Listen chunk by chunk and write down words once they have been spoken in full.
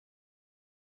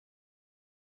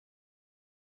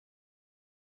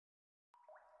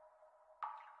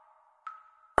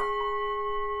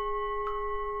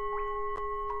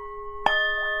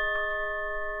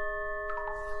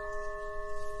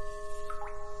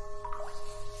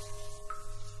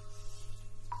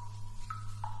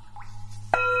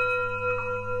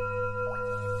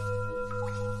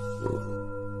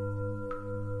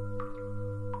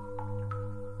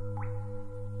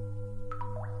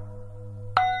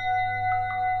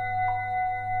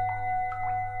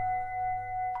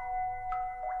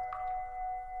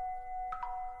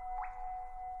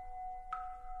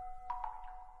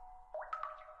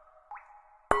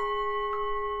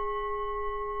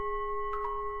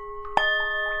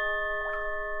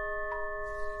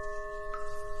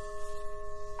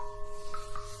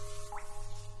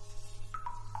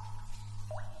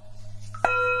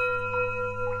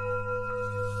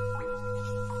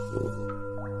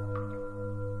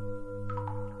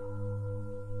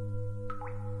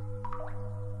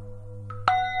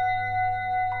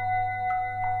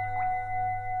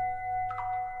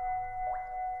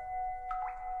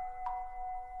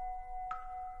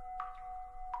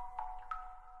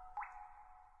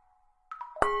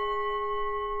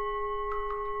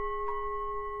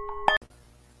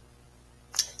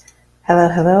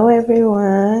Hello,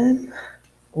 everyone.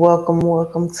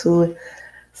 Welcome to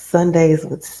Sundays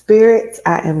with Spirits.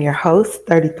 I am your host,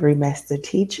 33Master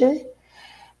TeaCher,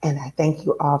 and I thank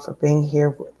you all for being here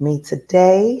with me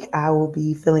today. I will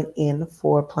be filling in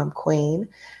for Plum Queen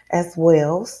as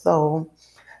well. So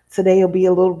today will be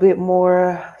a little bit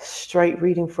more straight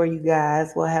reading for you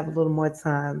guys. We'll have a little more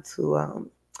time to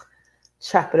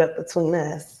chop it up between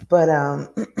us.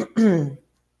 But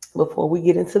before we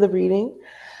get into the reading,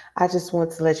 I just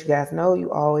want to let you guys know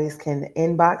you always can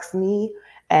inbox me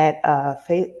at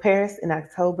Paris in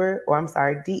October,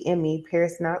 DM me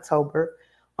Paris in October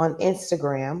on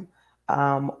Instagram,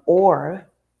 or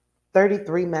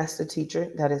 33Master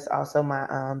TeaCher. That is also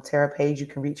my tarot page. You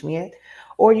can reach me at,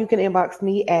 or you can inbox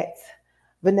me at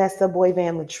Vanessa Boy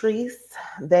Van Latrice.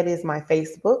 That is my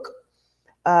Facebook.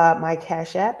 My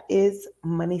Cash App is #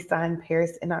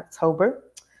 Paris in October.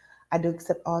 I do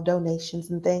accept all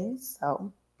donations and things,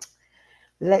 so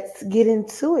let's get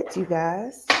into it, you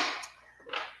guys.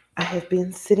 I have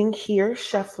been sitting here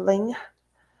shuffling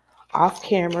off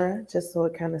camera just so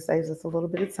it kind of saves us a little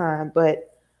bit of time.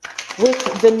 But with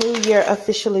the new year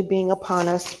officially being upon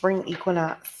us, spring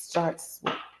equinox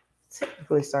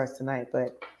typically starts tonight,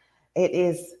 but it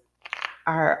is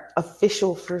our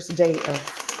official first day of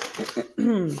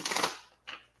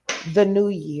the new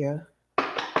year.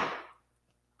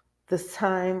 This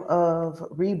time of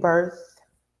rebirth,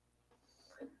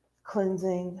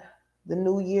 cleansing, the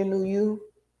new year, new you.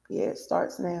 Yeah, it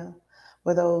starts now.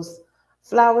 Where those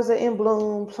flowers are in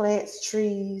bloom, plants,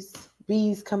 trees,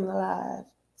 bees coming alive.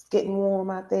 It's getting warm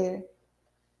out there.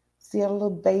 See all the little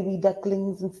baby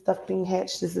ducklings and stuff being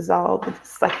hatched. This is all the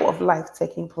cycle of life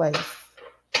taking place.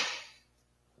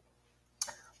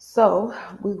 So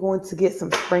we're going to get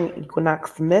some spring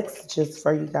equinox messages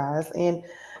for you guys. And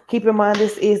keep in mind,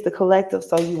 this is the collective,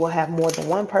 so you will have more than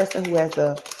one person who has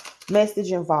a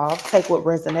message involved. Take what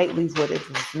resonates, leave what it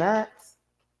does not.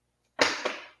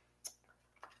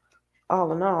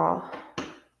 All in all,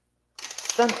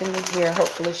 something in here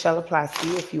hopefully shall apply to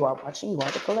you if you are watching. You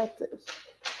are the collective.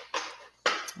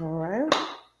 All right.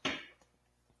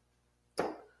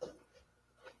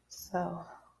 So,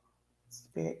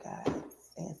 spirit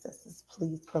guides, ancestors,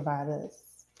 please provide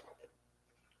us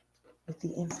with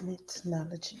the infinite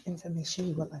knowledge and information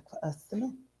you would like for us to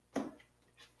know.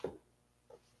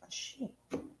 Shit.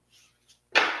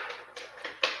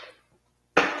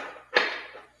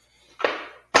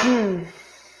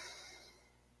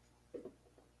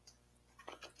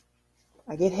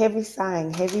 I get heavy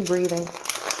sighing, heavy breathing.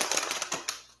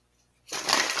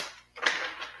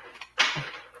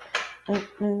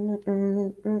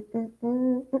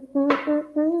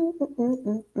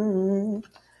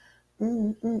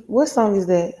 What song is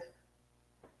that?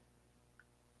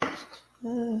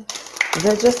 Is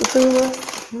that just the two of us?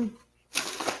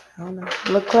 I don't know.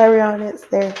 Look, clarinets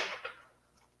there.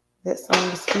 That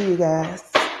song is for you guys.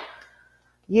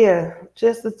 Yeah,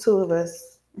 just the two of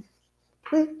us.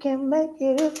 We can make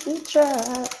it if we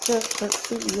try. Just the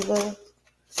two of us.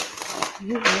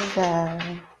 You and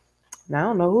I. Now, I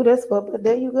don't know who that's for, but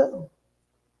there you go.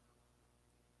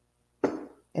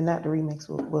 And not the remix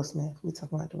with Will Smith. We're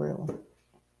talking about the real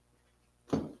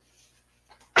one.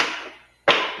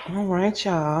 All right,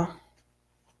 y'all.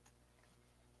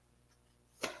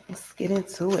 Let's get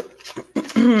into it.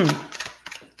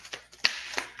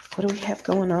 What do we have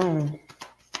going on?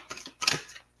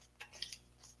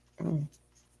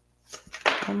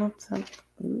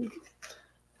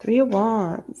 Three of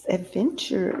Wands,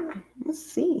 adventure. Let's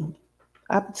see.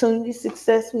 Opportunity,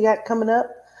 success we got coming up.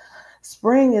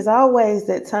 Spring is always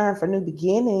that time for new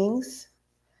beginnings.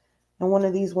 And one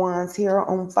of these wands here are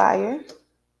on fire.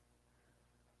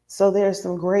 So there's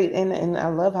some great, and I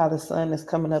love how the sun is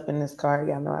coming up in this card.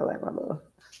 Y'all know I like my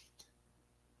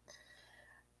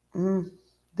love.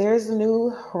 There's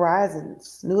new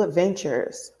horizons, new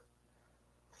adventures.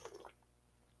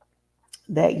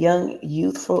 That young,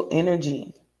 youthful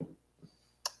energy.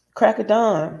 Crack of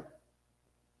dawn,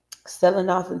 sailing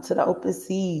off into the open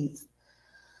seas.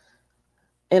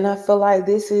 And I feel like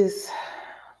this is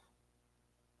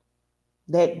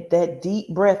that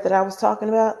deep breath that I was talking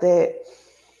about, that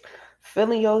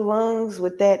filling your lungs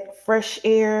with that fresh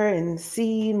air and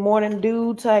sea, morning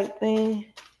dew type thing.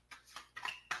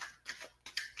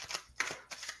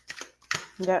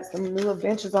 You got some new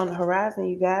adventures on the horizon,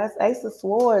 you guys. Ace of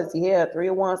Swords, yeah, Three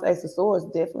of Wands, Ace of Swords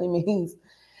definitely means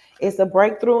it's a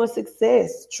breakthrough and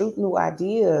success. Truth, new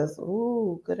ideas.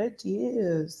 Ooh, good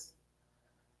ideas.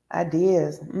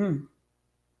 Ideas.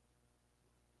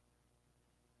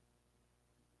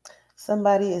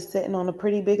 Somebody is sitting on a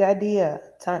pretty big idea.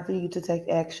 Time for you to take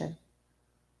action.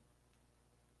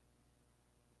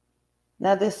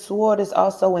 Now, this sword is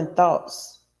also in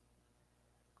thoughts.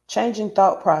 Changing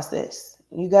thought process.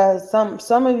 You guys,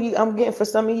 some of you, I'm getting for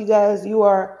some of you guys, you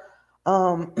are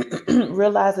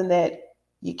realizing that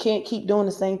you can't keep doing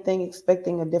the same thing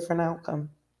expecting a different outcome.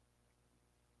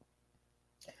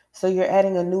 So you're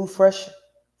adding a new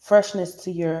freshness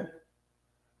to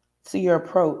your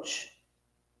approach.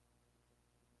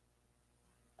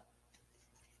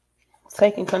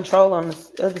 Taking control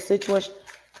of the situation.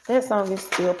 That song is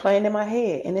still playing in my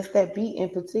head, and it's that beat in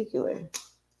particular.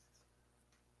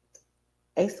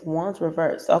 Ace of Wands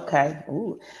reverse. Okay.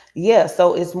 Ooh. Yeah,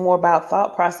 so it's more about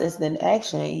thought process than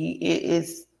action.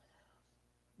 It's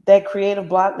that creative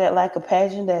block, that lack of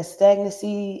passion, that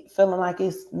stagnancy, feeling like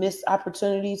it's missed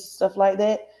opportunities, stuff like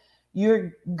that.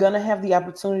 You're going to have the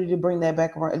opportunity to bring that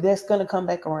back around. That's going to come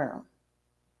back around.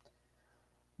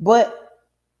 But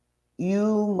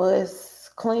you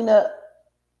must clean up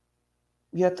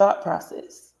your thought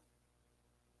process.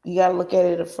 You got to look at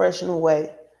it a fresh new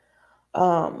way.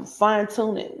 Fine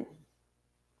tuning,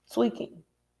 tweaking.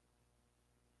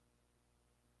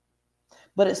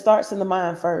 But it starts in the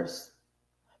mind first.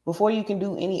 Before you can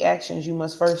do any actions, you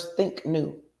must first think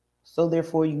new. So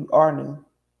therefore you are new.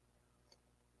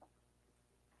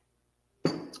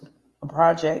 A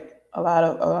project, a lot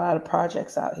of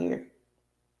projects out here.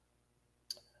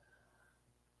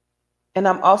 And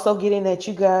I'm also getting that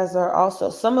you guys are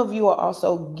also, some of you are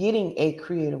also getting a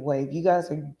creative wave. You guys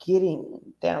are getting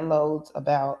downloads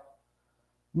about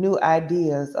new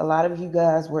ideas. A lot of you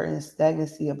guys were in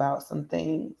stagnancy about some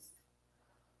things.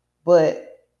 But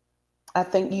I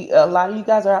think a lot of you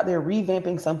guys are out there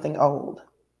revamping something old.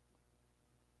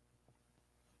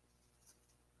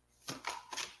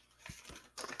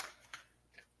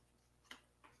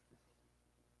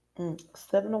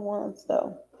 Seven of Wands,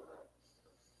 though.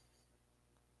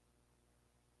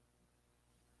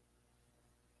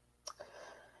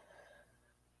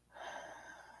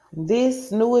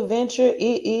 This new adventure,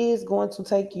 it is going to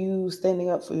take you standing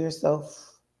up for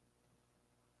yourself,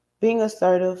 being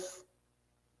assertive,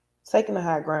 taking the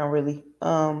high ground, really,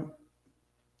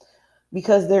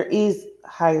 because there is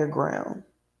higher ground.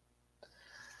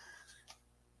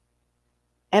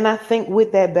 And I think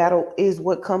with that battle is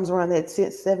what comes around that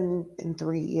 7 and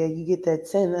 3. Yeah, you get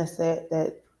that 10. That's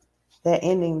that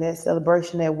ending, that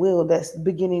celebration, that will, that's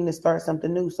beginning to start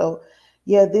something new. So,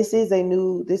 yeah, this is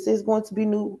going to be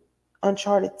new,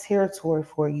 uncharted territory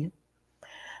for you.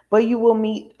 But you will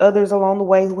meet others along the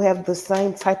way who have the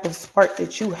same type of spark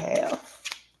that you have.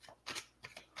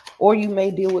 Or you may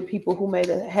deal with people who may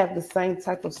have the same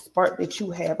type of spark that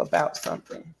you have about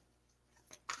something.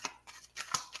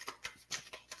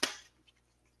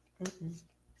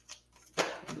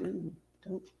 Ooh,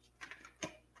 don't.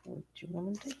 What you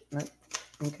want to do? No.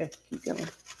 Okay, keep going.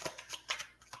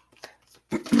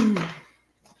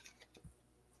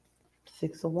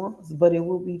 Six of Wands, but it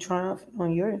will be triumphant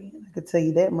on your end. I could tell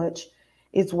you that much.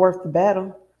 It's worth the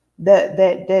battle.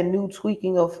 That new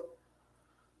tweaking of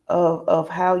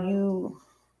how you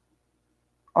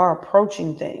are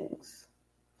approaching things.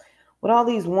 With all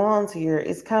these wands here,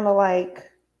 it's kind of like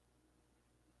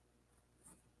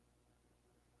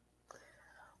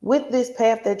with this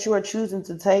path that you are choosing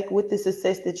to take, with the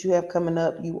success that you have coming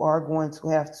up, you are going to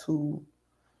have to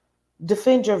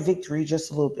defend your victory just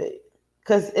a little bit.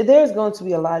 Because there's going to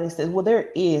be a lot of success. Well, there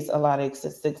is a lot of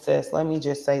success. Let me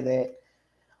just say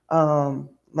that.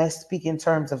 Let's speak in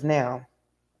terms of now.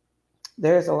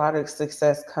 There's a lot of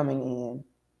success coming in,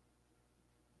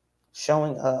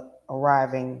 showing up,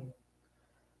 arriving.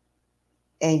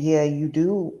 And yeah, you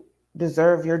do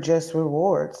deserve your just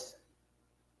rewards.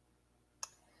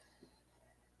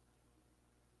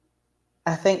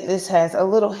 I think this has a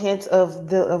little hint of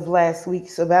the of last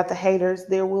week's about the haters.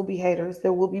 There will be haters.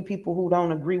 There will be people who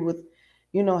don't agree with,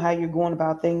 how you're going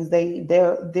about things.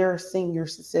 They're seeing your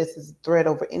success as a threat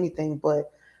over anything.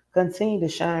 But continue to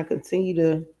shine. Continue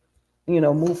to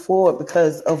move forward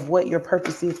because of what your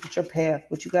purpose is, with your path,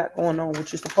 what you got going on,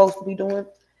 what you're supposed to be doing.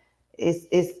 It's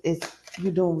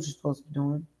you're doing what you're supposed to be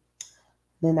doing.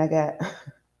 Then I got,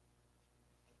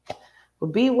 but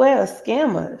beware of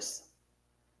scammers.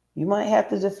 You might have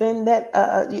to defend that.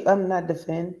 I'm not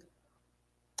defend.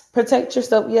 Protect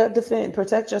yourself. Yeah, defend.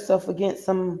 Protect yourself against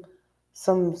some.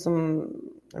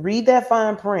 Read that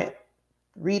fine print.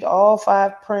 Read all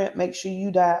five print. Make sure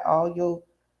you dot all your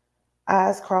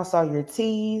I's, cross all your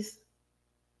T's.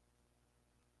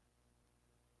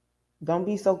 Don't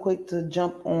be so quick to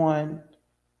jump on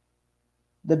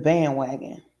the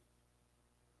bandwagon.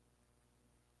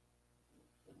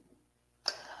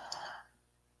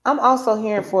 I'm also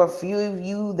hearing for a few of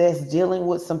you that's dealing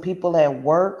with some people at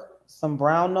work, some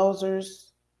brown nosers,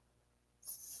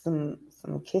 some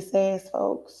kiss ass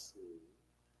folks.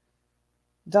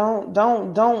 Don't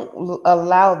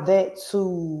allow that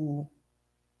to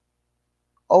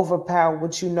overpower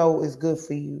what you know is good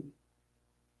for you.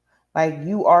 Like,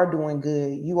 you are doing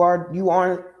good. You are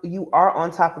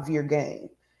on top of your game.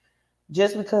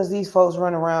 Just because these folks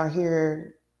run around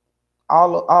here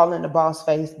all in the boss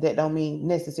face, that don't mean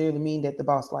necessarily mean that the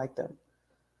boss like them.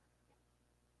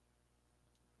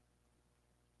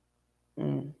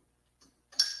 Mm.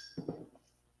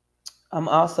 I'm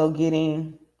also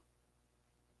getting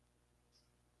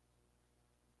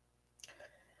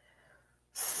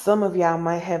some of y'all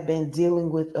might have been dealing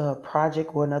with a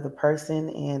project or another person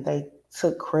and they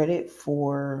took credit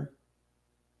for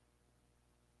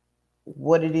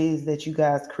what it is that you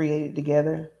guys created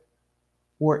together,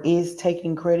 or is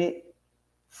taking credit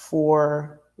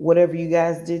for whatever you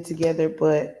guys did together.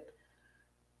 But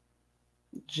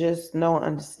just know and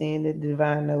understand that the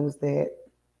divine knows that,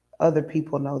 other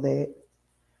people know that.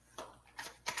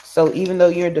 So even though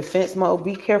you're in defense mode,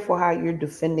 be careful how you're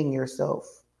defending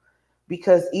yourself.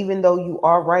 Because even though you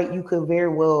are right, you could very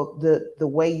well, the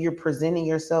way you're presenting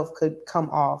yourself could come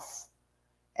off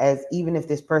as, even if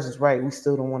this person's right, we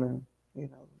still don't want to,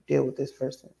 deal with this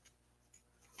person.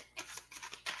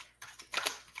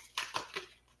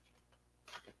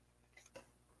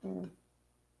 Mm.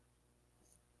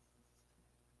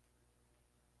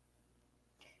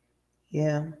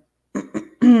 Yeah.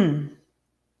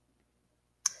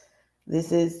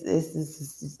 This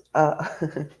is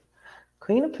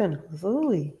Queen of Pentacles.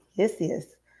 Ooh, yes, yes.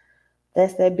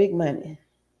 That's that big money.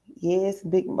 Yes,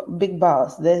 big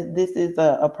boss. This is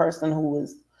a person who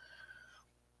is,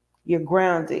 you're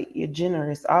grounded, you're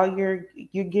generous. You're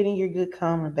getting your good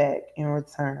karma back in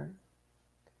return.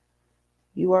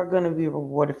 You are going to be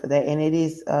rewarded for that, and it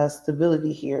is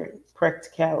stability here,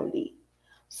 practicality.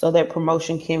 So that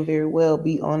promotion can very well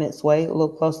be on its way, a little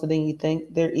closer than you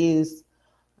think.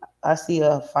 I see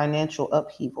a financial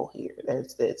upheaval here.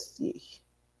 That's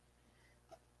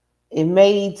it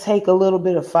may take a little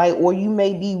bit of fight, or you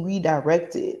may be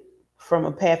redirected from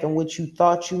a path in which you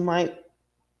thought you might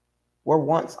were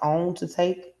once on to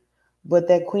take. But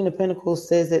that Queen of Pentacles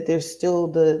says that there's still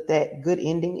that good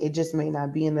ending. It just may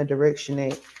not be in the direction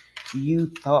that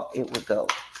you thought it would go.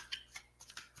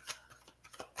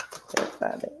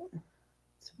 Clarify that.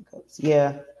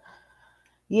 Yeah.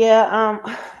 Yeah.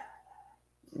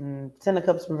 Ten of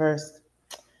Cups reversed.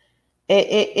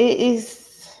 It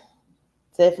is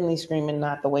definitely screaming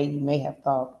not the way you may have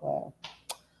thought. Wow.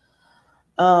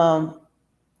 Um,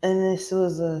 and this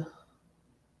was a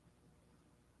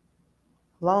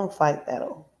long fight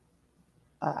battle.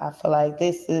 I feel like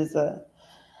this is a,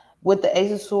 with the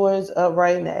Ace of Swords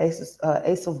upright and the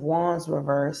Ace of Wands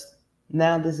reversed.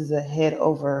 Now this is a head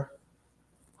over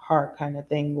heart kind of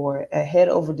thing, or a head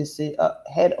over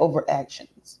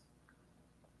actions.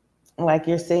 Like,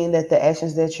 you're saying that the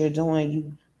actions that you're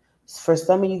doing, for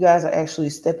some of you guys are actually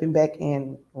stepping back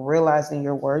and realizing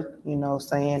your worth.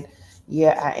 Saying,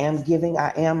 yeah, I am giving.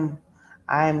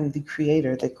 I'm the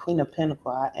creator, the Queen of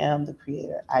Pentacles. I am the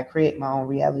creator. I create my own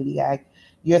reality.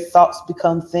 Your thoughts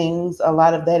become things. A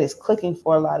lot of that is clicking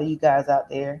for a lot of you guys out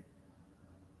there.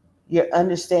 You're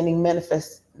understanding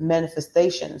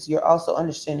manifestations. You're also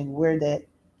understanding where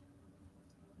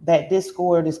that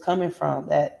discord is coming from.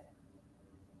 That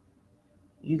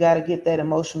you got to get that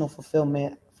emotional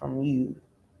fulfillment from you.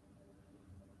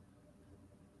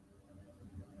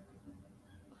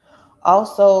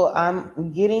 Also,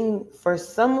 I'm getting, for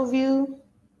some of you,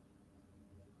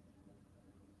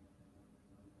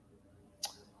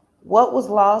 what was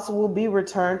lost will be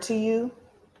returned to you.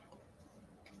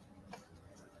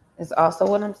 It's also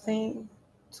what I'm seeing.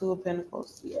 Two of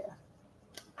Pentacles, yeah.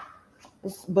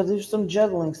 But there's some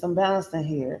juggling, some balancing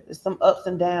here. There's some ups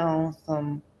and downs,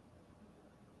 some.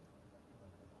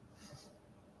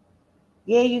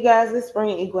 Yeah, you guys, this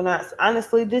spring equinox.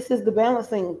 Honestly, this is the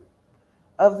balancing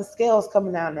of the scales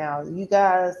coming out now. You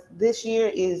guys, this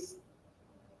year is,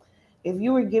 if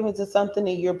you were given to something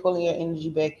and you're pulling your energy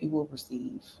back, you will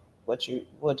receive what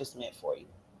is meant for you.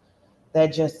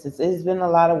 That justice. It's been a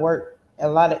lot of work, a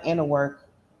lot of inner work.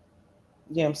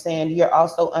 You know what I'm saying? You're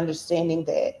also understanding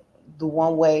that the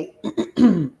one way,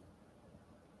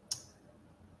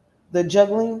 the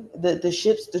juggling, the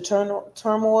ships, the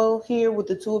turmoil here with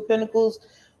the Two of Pentacles,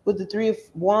 with the Three of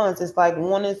Wands, it's like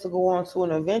wanting to go on to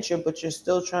an adventure, but you're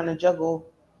still trying to juggle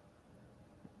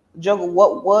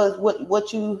what was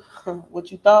what you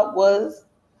what you thought was,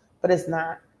 but it's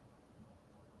not.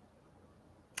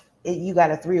 You got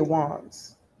a Three of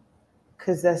Wands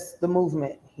because that's the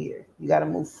movement here. You got to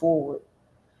move forward.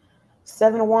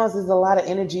 Seven of Wands is a lot of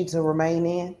energy to remain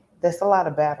in. That's a lot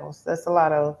of battles. That's a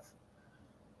lot of.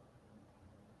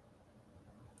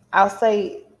 I'll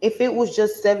say if it was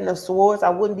just Seven of Swords, I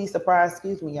wouldn't be surprised.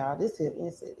 Excuse me, y'all. This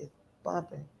is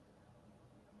bumping.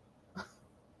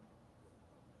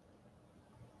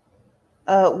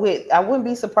 With I wouldn't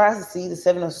be surprised to see the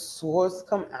Seven of Swords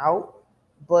come out,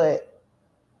 but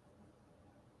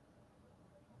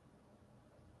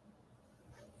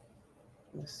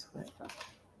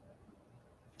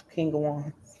King of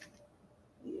Wands.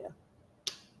 Yeah.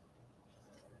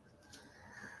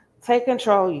 Take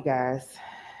control, you guys.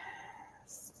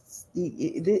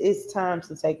 It's time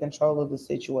to take control of the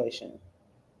situation.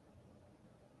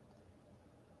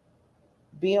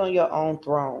 Be on your own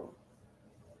throne.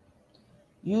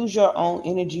 Use your own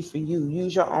energy for you.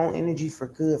 Use your own energy for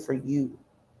good for you.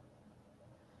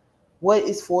 What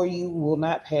is for you will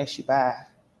not pass you by.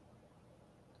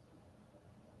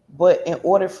 But in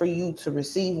order for you to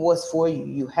receive what's for you,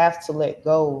 you have to let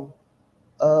go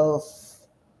of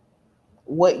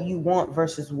what you want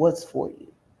versus what's for you.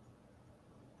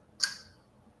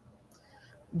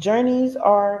 Journeys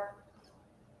are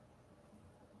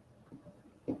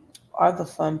the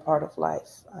fun part of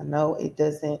life. I know it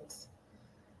doesn't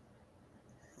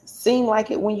seem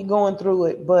like it when you're going through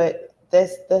it, but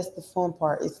that's the fun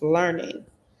part. It's learning.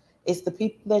 It's the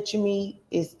people that you meet.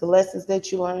 It's the lessons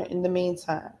that you learn in the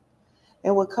meantime.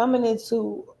 And we're coming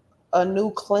into a new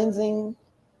cleansing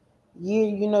year.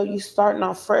 You know, you starting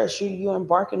off fresh. You're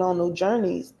embarking on new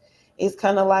journeys. It's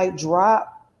kind of like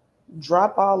drop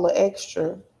all the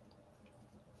extra.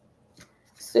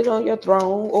 Sit on your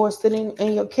throne or sitting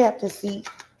in your captain seat.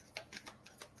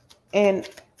 And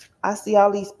I see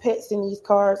all these pets in these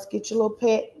cards. Get your little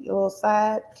pet, your little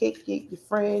sidekick, your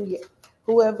friend,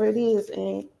 whoever it is,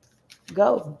 and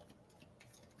go.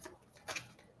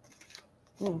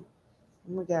 Hmm.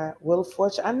 Oh my God, Wheel of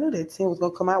Fortune. I knew that 10 was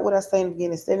gonna come out. What I saying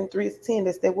again? It's 7 3 is 10.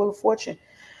 That's that Wheel of Fortune.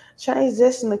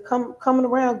 Transition to coming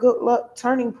around. Good luck.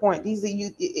 Turning point. These are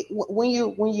you.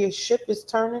 When your ship is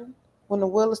turning, when the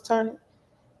wheel is turning,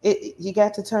 you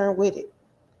got to turn with it.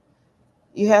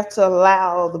 You have to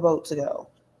allow the boat to go.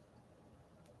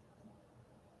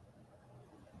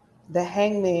 The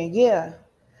Hangman. Yeah.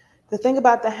 The thing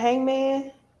about the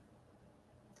Hangman.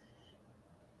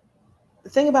 The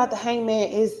thing about the Hangman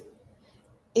is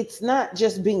it's not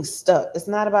just being stuck. It's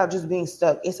not about just being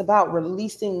stuck. It's about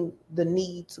releasing the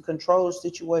need to control the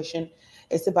situation.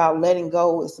 It's about letting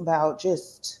go. It's about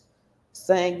just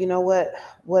saying, you know what,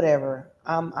 whatever.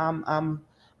 I'm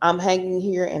hanging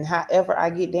here, and however I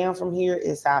get down from here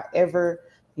is however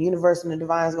the universe and the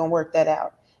divine is gonna work that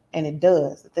out, and it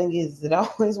does. The thing is, it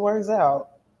always works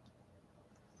out.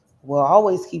 Well,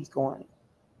 always keeps going,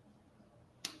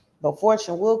 but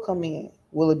fortune will come in.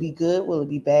 Will it be good? Will it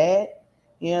be bad?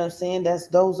 You know what I'm saying?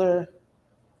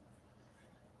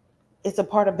 It's a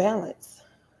part of balance.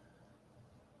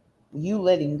 You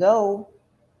letting go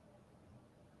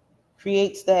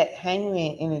creates that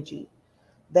hangman energy,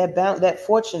 that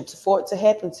fortune for it to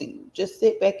happen to you. Just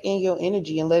sit back in your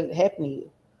energy and let it happen to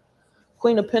you.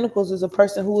 Queen of Pentacles is a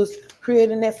person who is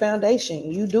creating that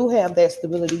foundation. You do have that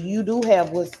stability. You do have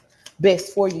what's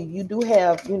best for you. You do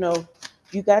have,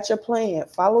 you got your plan.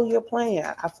 Follow your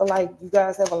plan. I feel like you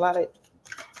guys have a lot of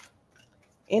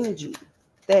energy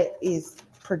that is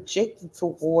projected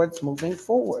towards moving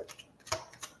forward.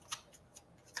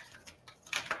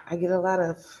 I get a lot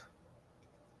of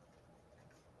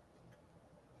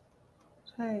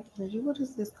Hey, energy, what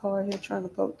is this card here trying to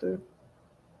poke through?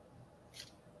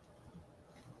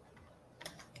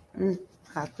 Mm,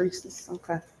 High Priestess.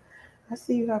 Okay. I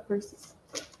see you, High Priestess.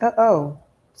 Uh-oh.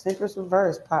 Temperance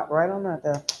reverse. Pop right on that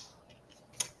there.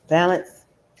 Balance.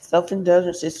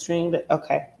 Self-indulgence, extreme.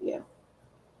 Okay, yeah.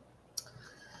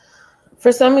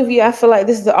 For some of you, I feel like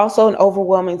this is also an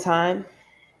overwhelming time.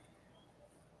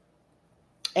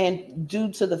 And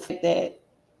due to the fact that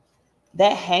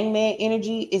that hangman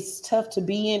energy is tough to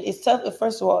be in. It's tough.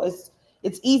 First of all,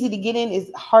 it's easy to get in.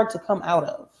 It's hard to come out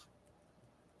of.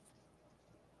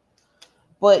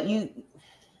 But you,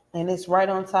 and it's right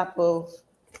on top of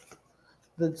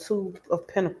the two of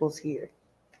pentacles here.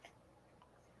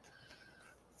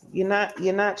 You're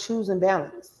not choosing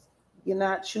balance. You're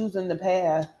not choosing the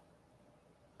path.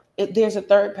 There's a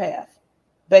third path,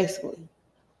 basically.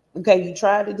 Okay, you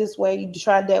tried it this way, you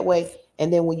tried that way,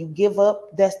 and then when you give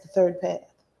up, that's the third path.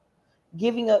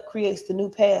 Giving up creates the new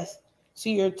path to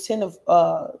your ten of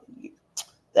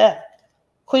that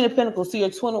Queen of Pentacles, to your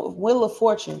twin of Wheel of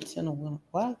Fortune. Ten of Wheel.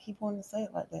 Why I keep wanting to say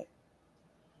it like that?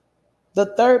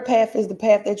 The third path is the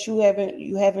path that you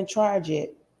haven't tried yet.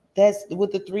 That's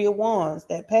with the Three of Wands.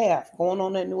 That path going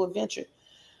on that new adventure.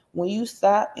 When you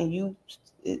stop and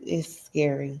it's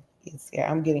scary. It's scary.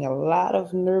 I'm getting a lot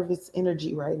of nervous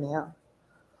energy right now.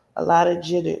 A lot of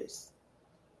jitters.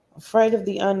 Afraid of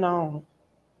the unknown.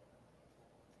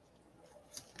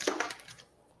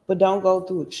 But don't go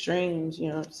through extremes. You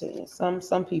know what I'm saying?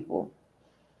 Some people,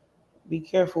 be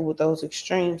careful with those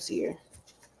extremes here.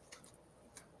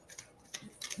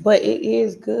 But it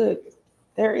is good.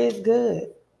 There is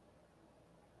good.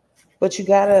 But you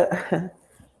gotta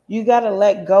you gotta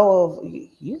let go of.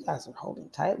 You guys are holding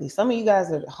tightly. Some of you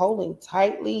guys are holding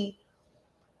tightly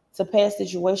to past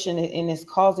situation, and it's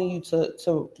causing you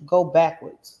to go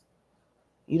backwards.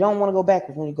 You don't want to go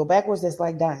backwards. When you go backwards, that's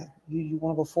like dying. You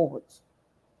want to go forwards.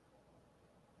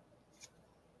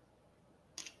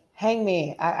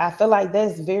 Hangman. I feel like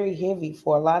that's very heavy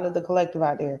for a lot of the collective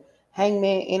out there.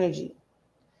 Hangman energy.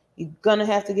 You're gonna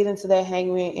have to get into that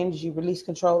hangman energy, release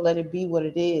control, let it be what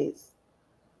it is,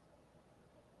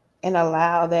 and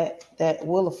allow that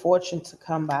wheel of fortune to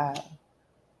come by.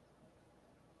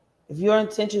 If your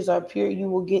intentions are pure, you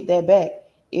will get that back.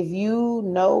 If you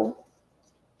know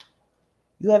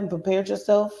you haven't prepared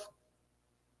yourself,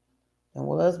 and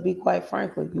well, let's be quite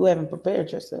frankly, you haven't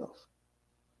prepared yourself.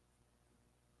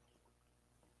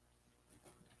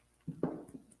 I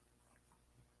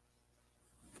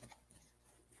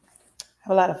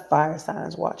have a lot of fire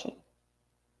signs watching.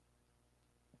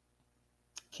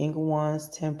 King of Wands,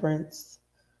 Temperance,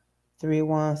 Three of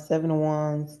Wands, Seven of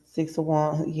Wands, Six of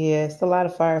Wands. Yeah, it's a lot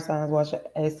of fire signs watching.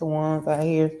 Ace of Wands out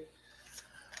here.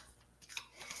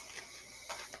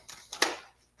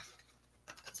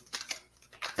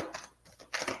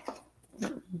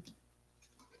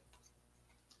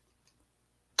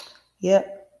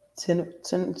 Yep. Ten of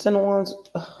Wands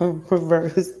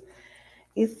reverse.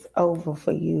 It's over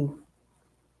for you.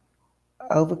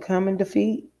 Overcoming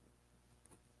defeat,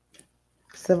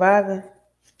 surviving.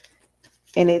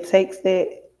 And it takes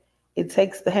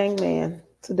the hangman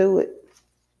to do it.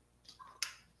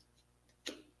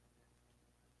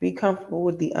 Be comfortable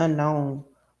with the unknown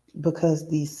because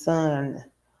the sun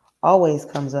always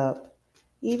comes up.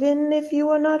 Even if you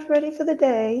are not ready for the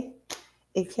day,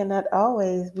 it cannot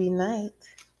always be night.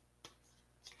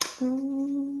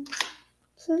 Mm,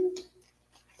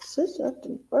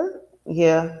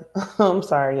 Yeah, I'm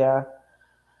sorry, y'all.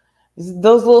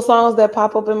 Those little songs that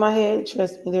pop up in my head,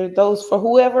 trust me, they're those for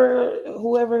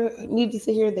whoever needed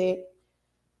to hear that.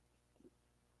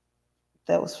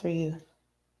 That was for you.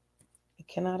 It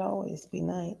cannot always be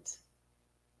night.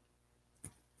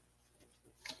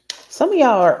 Some of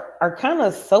y'all are kind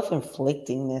of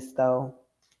self-inflicting this though.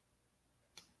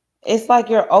 It's like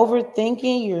you're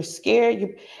overthinking, you're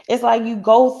scared. It's like you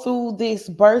go through this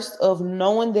burst of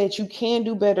knowing that you can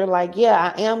do better. Like,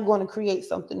 yeah, I am going to create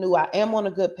something new. I am on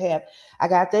a good path. I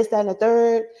got this, that, and the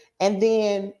third. And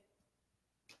then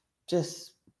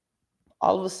just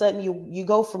all of a sudden you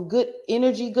go from good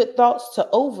energy, good thoughts to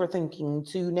overthinking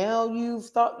to now you've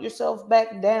thought yourself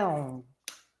back down.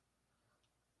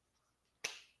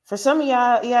 For some of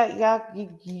y'all, yeah,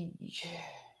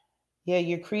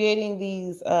 you're creating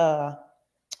these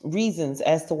reasons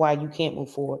as to why you can't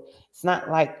move forward. It's not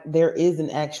like there is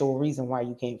an actual reason why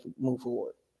you can't move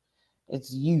forward.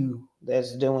 It's you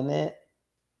that's doing that.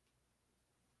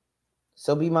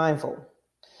 So be mindful.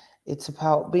 It's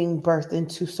about being birthed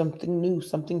into something new,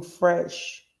 something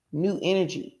fresh, new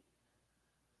energy.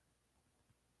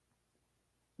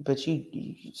 But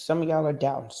some of y'all are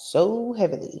down so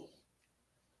heavily.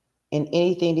 And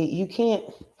anything that you can't,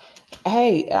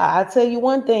 hey, I tell you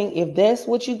one thing, if that's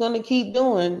what you're going to keep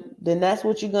doing, then that's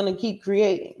what you're going to keep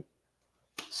creating.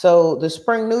 So the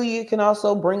spring new year can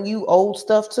also bring you old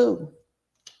stuff too.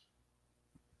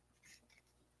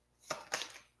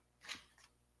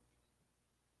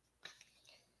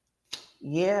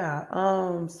 Yeah,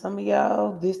 some of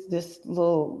y'all, this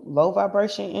little low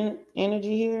vibration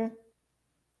energy here,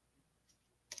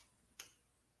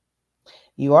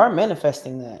 you are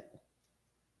manifesting that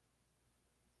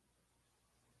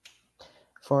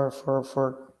for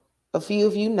a few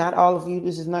of you, not all of you.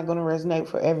 This is not going to resonate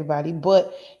for everybody,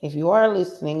 but if you are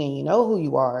listening and you know who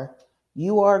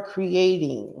you are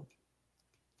creating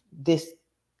this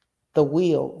the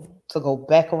wheel to go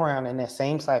back around in that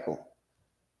same cycle.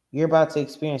 You're about to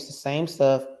experience the same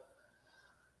stuff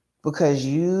because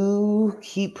you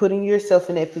keep putting yourself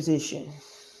in that position.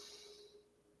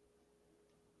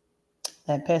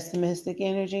 That pessimistic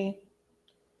energy,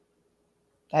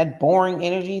 that boring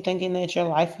energy, thinking that your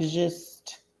life is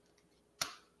just,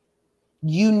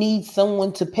 you need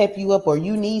someone to pep you up, or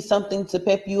you need something to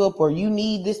pep you up, or you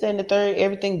need this and the third,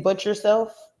 everything but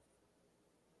yourself.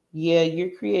 Yeah,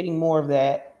 you're creating more of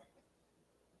that.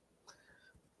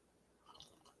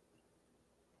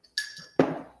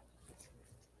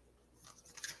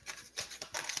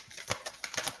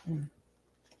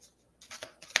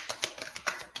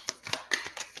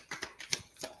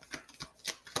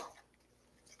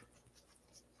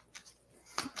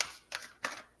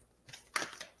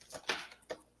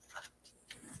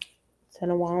 Ten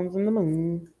of Wands and the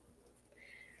Moon.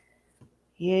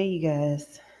 Yeah, you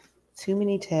guys. Too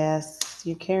many tasks.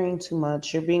 You're carrying too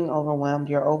much. You're being overwhelmed.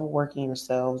 You're overworking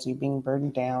yourselves. You're being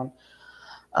burdened down.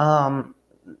 Um,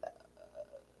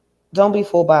 don't be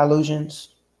fooled by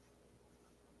illusions.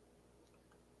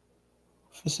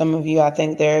 For some of you, I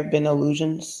think there have been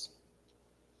illusions.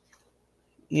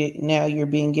 Now you're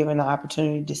being given the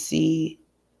opportunity to see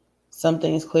some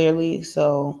things clearly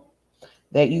so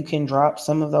that you can drop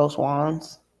some of those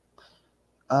wands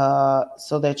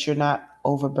so that you're not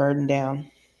overburdened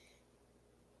down.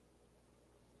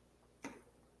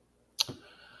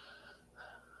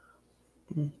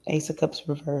 Ace of Cups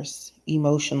reverse,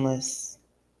 emotionless.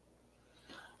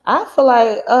 I feel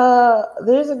like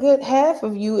there's a good half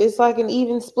of you. It's like an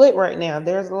even split right now.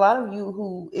 There's a lot of you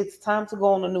who it's time to go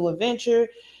on a new adventure.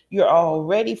 You're all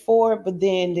ready for it, but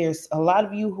then there's a lot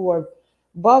of you who are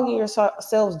bogging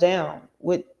yourselves down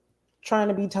with trying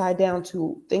to be tied down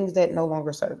to things that no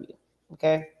longer serve you.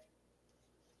 Okay,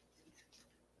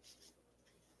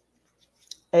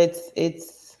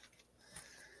 it's.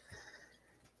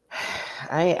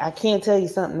 I can't tell you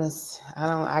something that's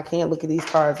I can't look at these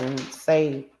cards and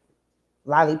say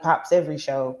lollipops every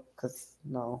show because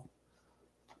no.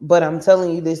 But I'm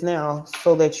telling you this now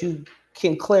so that you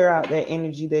can clear out that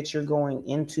energy that you're going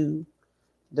into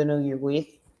the new year with.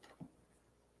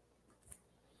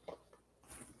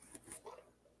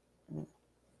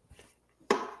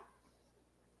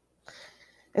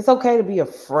 It's okay to be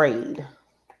afraid.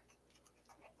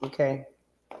 Okay.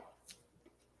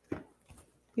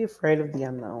 Be afraid of the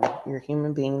unknown. You're a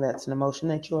human being. That's an emotion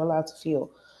that you're allowed to feel.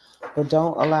 But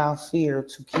don't allow fear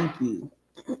to keep you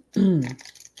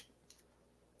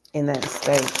in that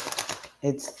state.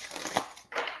 It's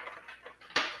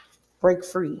break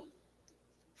free.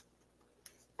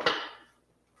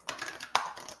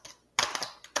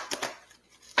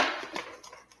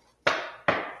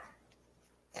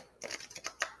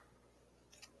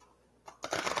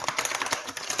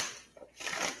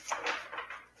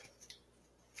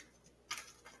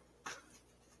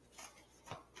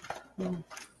 Mm.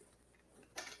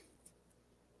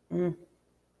 Mm.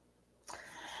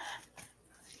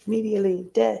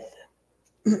 Immediately, death.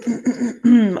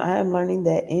 I am learning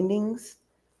that endings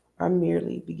are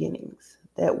merely beginnings.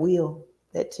 That wheel,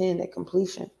 that 10, that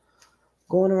completion,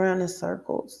 going around in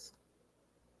circles.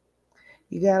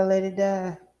 You gotta let it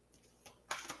die.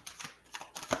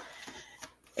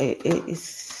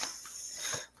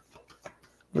 It's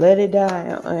let it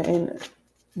die and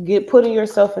get putting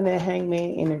yourself in that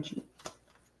hangman energy.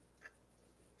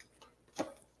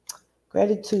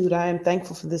 Gratitude. I am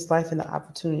thankful for this life and the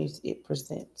opportunities it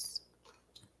presents.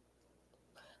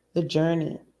 The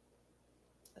journey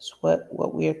is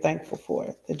what we are thankful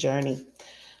for. The journey.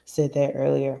 Said that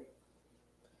earlier.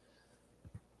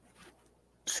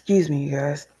 Excuse me, you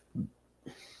guys.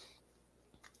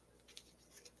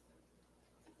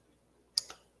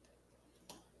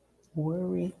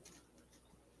 Worry.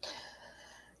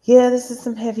 Yeah, this is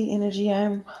some heavy energy.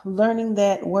 I'm learning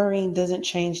that worrying doesn't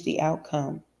change the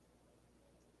outcome.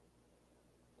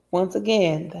 Once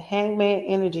again, the hangman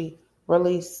energy,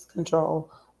 release,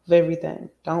 control, of everything.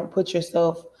 Don't put your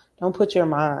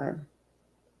mind,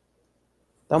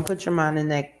 don't put your mind in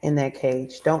that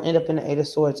cage. Don't end up in the Eight of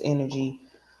Swords energy,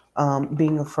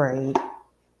 being afraid.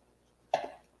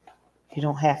 You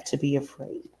don't have to be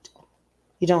afraid.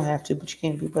 You don't have to, but you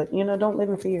can be. But don't live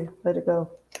in fear. Let it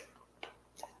go.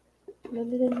 Let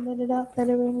it in, let it out, let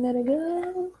it ring, let it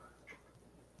go.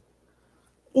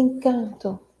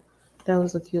 Encanto. That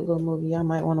was a cute little movie. I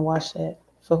might want to watch that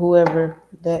for whoever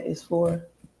that is for.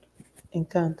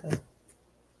 Encanto.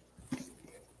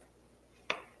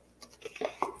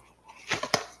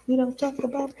 We don't talk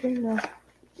about Bruno.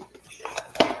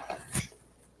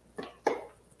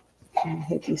 I'm gonna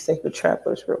hit these sacred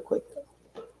trappers real quick.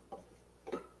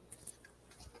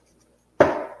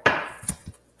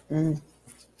 Mm.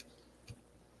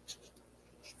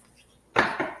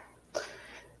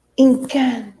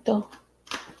 Encanto.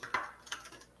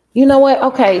 You know what?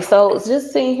 Okay, so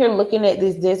just sitting here looking at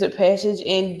this desert passage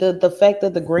and the fact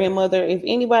that the grandmother, if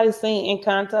anybody's seen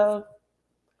Encanto,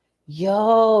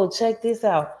 yo, check this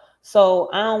out. So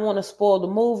I don't want to spoil the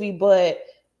movie, but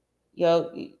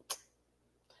yo,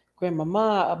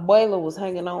 Grandmama Abuela was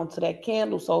hanging on to that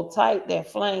candle so tight, that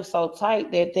flame so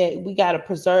tight that we got to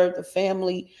preserve the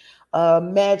family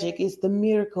magic. It's the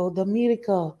miracle, the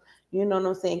miracle. You know what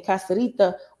I'm saying?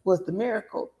 Caserita was the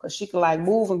miracle because she could like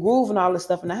move and groove and all this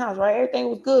stuff in the house, right? Everything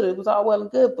was good. It was all well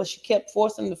and good, but she kept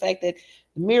forcing the fact that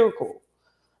the miracle.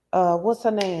 What's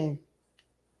her name?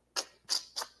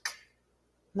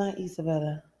 Not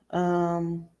Isabella.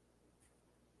 Y'all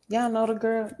know the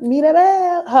girl,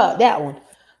 Mirabelle. Her, that one.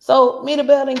 So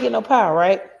Mirabelle didn't get no power,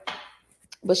 right?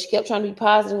 But she kept trying to be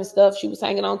positive and stuff. She was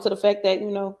hanging on to the fact that,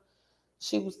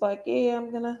 she was like, yeah, I'm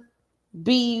going to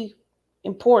be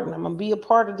important. I'm going to be a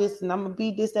part of this and I'm going to be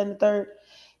this and the third.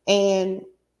 And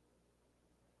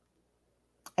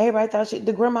everybody thought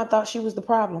the grandma thought she was the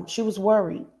problem. She was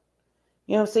worried.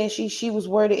 You know what I'm saying? She was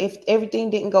worried if everything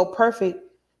didn't go perfect,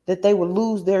 that they would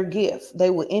lose their gift.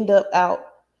 They would end up out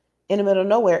in the middle of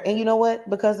nowhere. And you know what?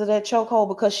 Because of that chokehold,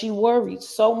 because she worried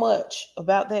so much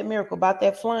about that miracle, about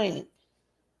that flame.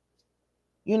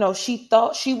 She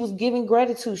thought she was giving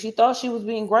gratitude. She thought she was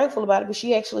being grateful about it, but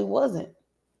she actually wasn't.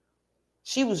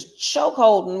 She was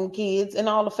chokeholding kids and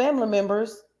all the family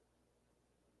members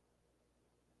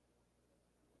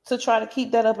to try to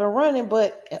keep that up and running.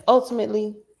 But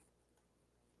ultimately,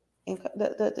 the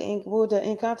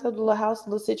Encanto, the little house, the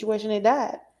little situation, it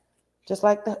died. Just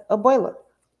like the abuela.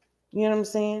 You know what I'm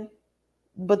saying?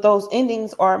 But those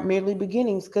endings are merely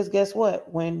beginnings because guess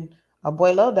what? When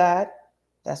abuelo died,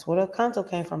 that's where the Encanto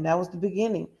came from. That was the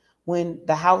beginning. When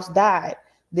the house died,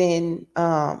 then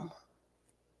I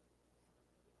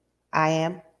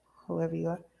am, whoever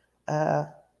you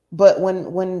are. But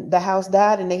when the house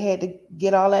died and they had to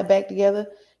get all that back together,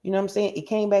 you know what I'm saying? It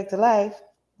came back to life.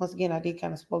 Once again, I did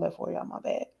kind of spoil that for y'all, my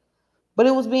bad. But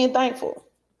it was being thankful.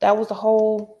 That was the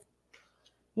whole,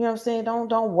 you know what I'm saying?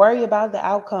 Don't worry about the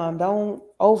outcome. Don't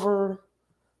overdo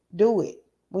it.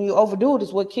 When you overdo it,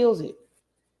 it's what kills it.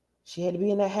 She had to be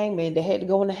in that hangman. They had to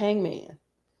go in the hangman.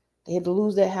 They had to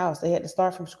lose that house. They had to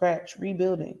start from scratch,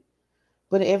 rebuilding.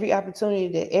 But every opportunity,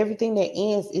 that everything that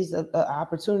ends is an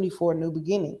opportunity for a new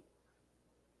beginning.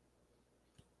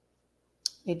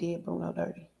 It did Bruno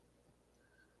dirty.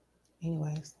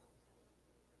 Anyways.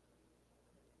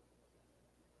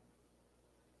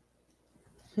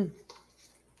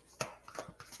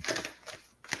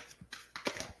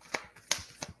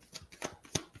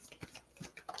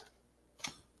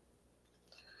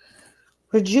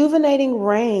 Rejuvenating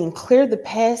rain, clear the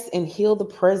past and heal the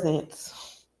present.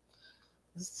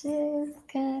 It's just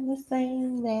kind of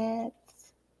saying that.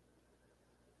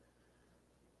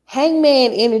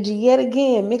 Hangman energy, yet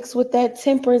again, mixed with that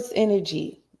temperance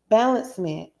energy.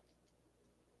 Balancement.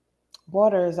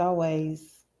 Water is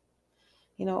always,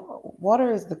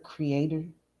 water is the creator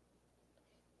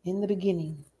in the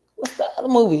beginning. What's the other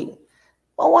movie?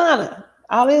 Moana.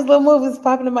 All these little movies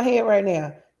popping in my head right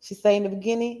now. She say in the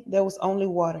beginning, there was only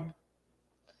water.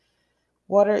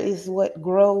 Water is what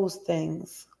grows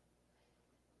things.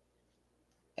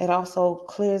 It also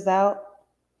clears out,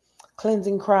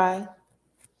 cleansing cry.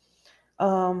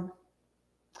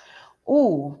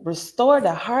 Restore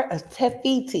the heart of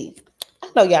Tefiti. I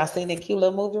know y'all seen that cute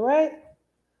little movie, right?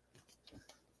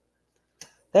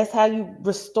 That's how you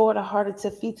restore the heart of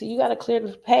Tefiti. You got to clear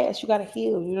the past. You got to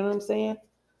heal. You know what I'm saying?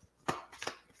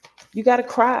 You got to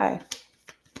cry.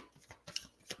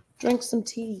 Drink some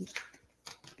tea.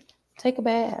 Take a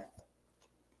bath.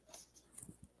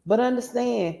 But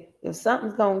understand, if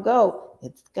something's going to go,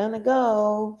 it's going to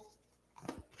go.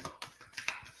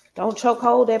 Don't choke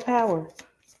hold that power.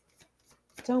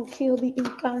 Don't kill the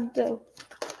Encanto.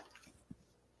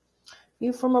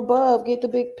 You from above, get the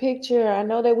big picture. I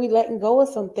know that we letting go of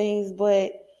some things,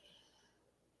 but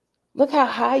look how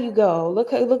high you go.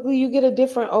 Look, you get a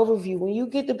different overview. When you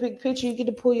get the big picture, you get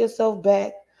to pull yourself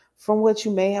back from what you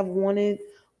may have wanted,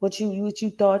 what you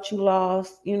thought you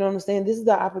lost. You know what I'm saying? This is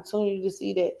the opportunity to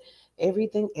see that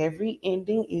every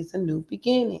ending is a new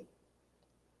beginning.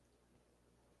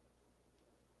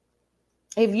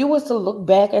 If you was to look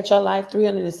back at your life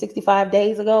 365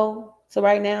 days ago to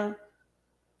right now,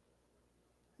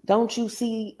 don't you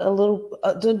see a little?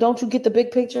 Don't you get the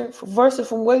big picture versus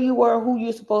from where you were, who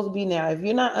you're supposed to be now? If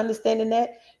you're not understanding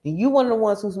that, then you one of the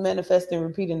ones who's manifesting,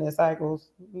 repeating their cycles.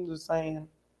 I'm just saying.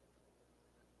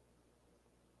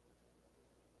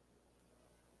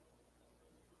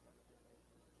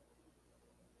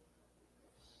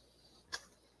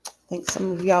 I think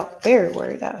some of y'all very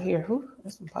worried out here. Who?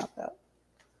 This one popped out.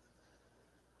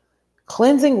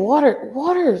 Cleansing water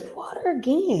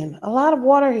again. A lot of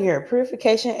water here.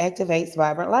 Purification activates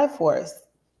vibrant life force.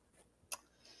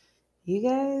 You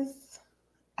guys,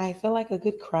 I feel like a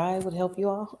good cry would help you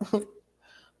all.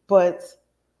 But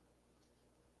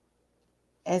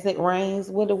as it rains,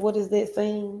 what is that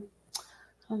saying? I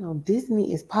don't know.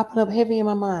 Disney is popping up heavy in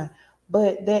my mind.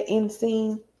 But that end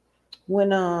scene when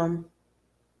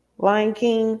Lion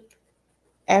King,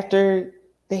 after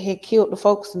they had killed the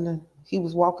folks and he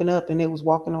was walking up and they was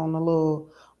walking on the little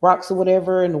rocks or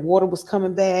whatever, and the water was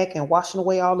coming back and washing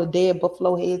away all the dead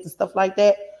buffalo heads and stuff like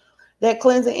that. That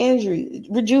cleansing energy,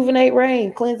 rejuvenate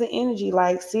rain, cleansing energy.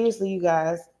 Like seriously, you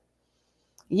guys,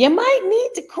 you might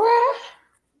need to cry.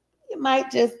 You might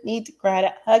just need to cry it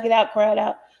out, hug it out, cry it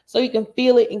out, so you can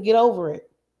feel it and get over it.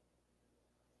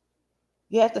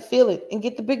 You have to feel it and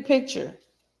get the big picture.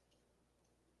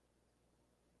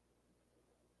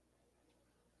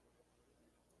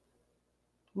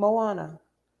 Moana,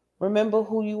 remember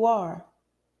who you are.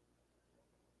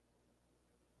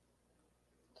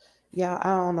 Yeah, I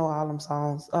don't know all them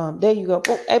songs. There you go.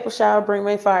 Oh, April shower, bring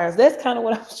May fires. That's kind of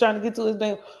what I was trying to get to. It's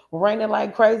been raining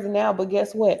like crazy now, but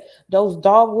guess what? Those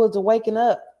dogwoods are waking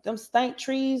up. Them stank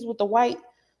trees with the white,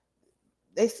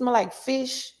 they smell like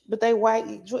fish, but they white.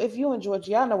 If you in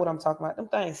Georgia, y'all know what I'm talking about. Them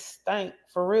things stink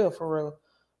for real, for real.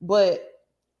 But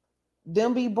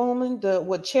them be booming. The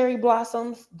what cherry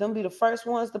blossoms, them be the first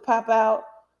ones to pop out.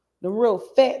 The real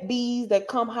fat bees that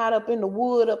come hot up in the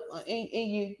wood up in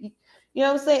you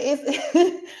know what I'm saying?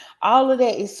 It's all of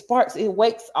that. It sparks, it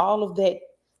wakes all of that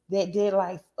dead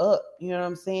life up. You know what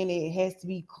I'm saying? It has to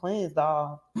be cleansed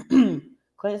all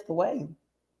cleansed away.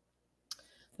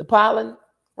 The pollen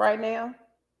right now,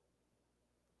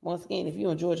 once again, if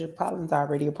you're in Georgia, pollen's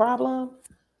already a problem.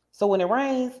 So when it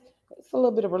rains, it's a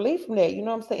little bit of relief from that. You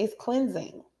know what I'm saying? It's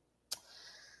cleansing.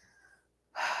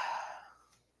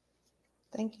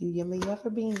 Thank you, Yummy, for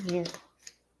being here.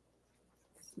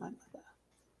 It's my mother.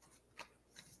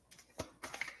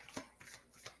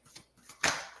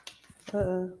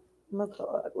 My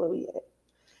God, where we at?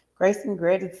 Grace and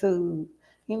gratitude.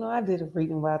 You know, I did a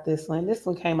reading about this one. This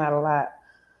one came out a lot.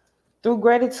 Through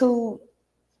gratitude,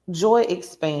 joy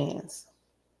expands.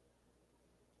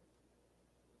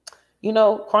 You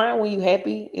know, crying when you're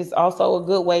happy is also a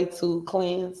good way to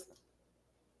cleanse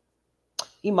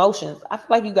emotions. I feel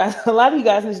like you guys, a lot of you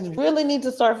guys really need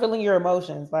to start feeling your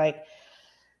emotions. Like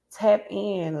tap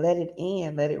in, let it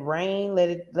rain, let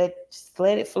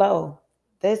it flow.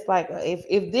 That's like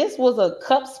if this was a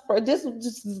cup spread, this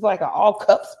just is like an all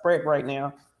cup spread right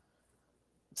now.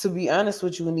 To be honest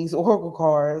with you, in these oracle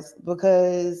cards,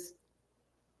 because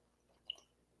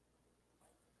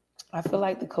I feel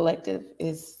like the collective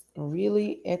is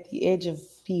really at the edge of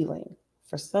feeling.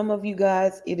 For some of you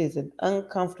guys, it is an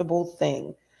uncomfortable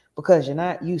thing because you're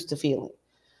not used to feeling.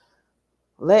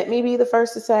 Let me be the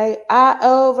first to say, I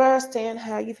understand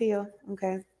how you feel.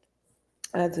 Okay.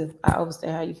 I do. I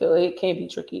understand how you feel. It can be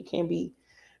tricky. It can be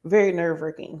very nerve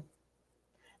wracking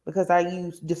because I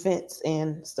used defense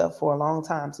and stuff for a long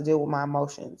time to deal with my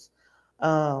emotions.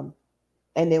 Um,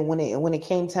 and then when it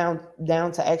came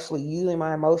down to actually using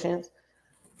my emotions,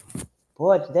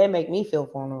 boy, did that make me feel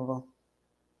vulnerable.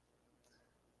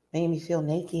 Made me feel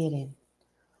naked and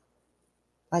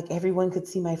like everyone could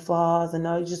see my flaws, and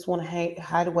I just want to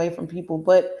hide away from people.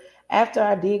 But after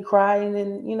I did cry and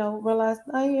then realized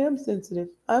I am sensitive,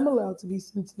 I'm allowed to be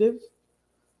sensitive.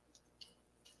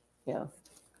 Yeah,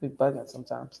 be bugging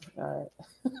sometimes. All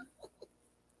right.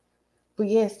 But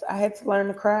yes, I had to learn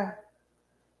to cry.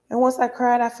 And once I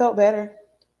cried, I felt better.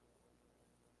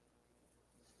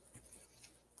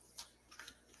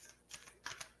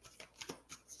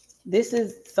 This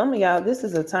is some of y'all, this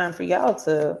is a time for y'all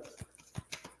to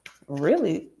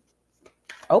really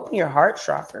open your heart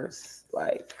chakras.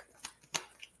 Like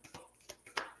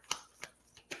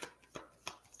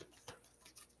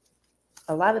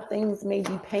A lot of things may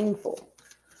be painful,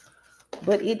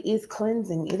 but it is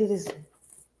cleansing. It is,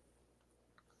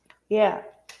 yeah.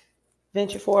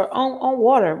 Venture forward on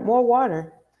water, more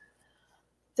water.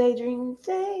 Daydream,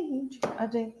 daydream. I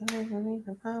think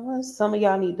some of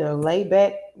y'all need to lay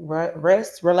back,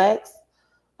 rest, relax,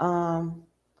 um,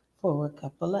 for a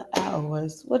couple of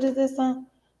hours. What is this song?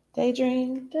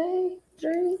 Daydream,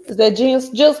 daydream. Is that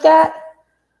Jill Scott?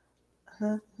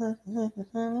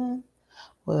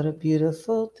 What a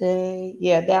beautiful day.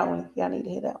 Yeah, that one. Y'all need to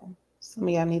hear that one. Some of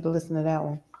y'all need to listen to that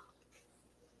one.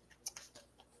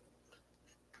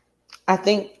 I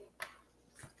think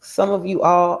some of you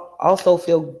all also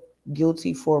feel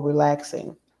guilty for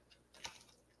relaxing,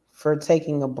 for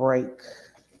taking a break.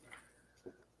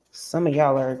 Some of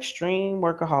y'all are extreme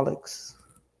workaholics.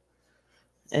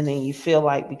 And then you feel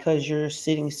like because you're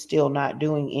sitting still not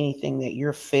doing anything that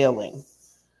you're failing.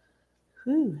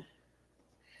 Whew.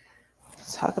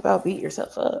 Talk about beat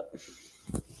yourself up.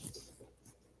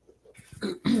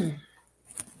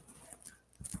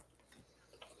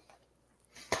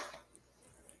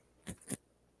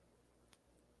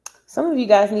 Some of you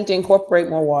guys need to incorporate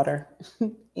more water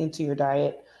into your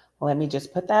diet. Let me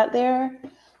just put that there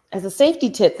as a safety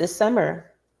tip this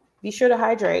summer. Be sure to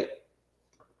hydrate.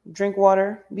 Drink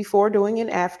water before, during, and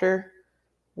after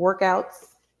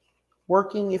workouts,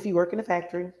 working if you work in a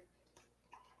factory.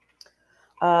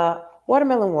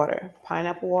 Watermelon water,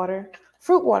 pineapple water,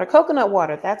 fruit water, coconut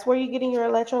water. That's where you're getting your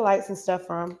electrolytes and stuff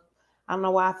from. I don't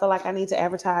know why I feel like I need to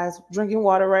advertise drinking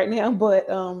water right now, but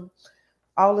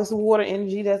all this water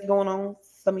energy that's going on,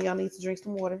 some of y'all need to drink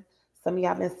some water. Some of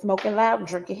y'all been smoking loud,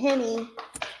 drinking Henny,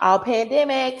 all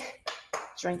pandemic.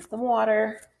 Drink some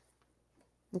water,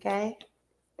 okay?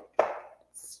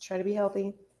 Let's try to be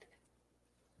healthy.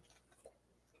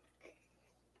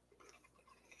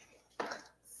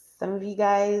 Some of you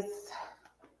guys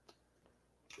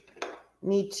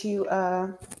need to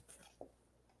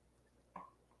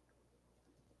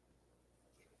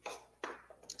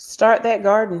start that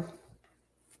garden.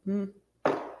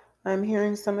 I'm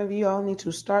hearing some of you all need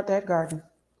to start that garden.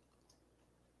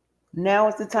 Now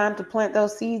is the time to plant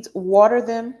those seeds, water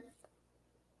them,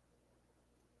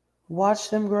 watch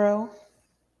them grow.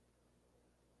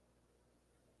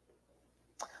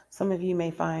 Some of you may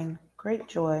find great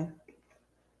joy.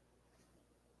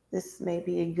 This may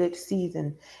be a good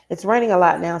season. It's raining a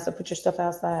lot now, so put your stuff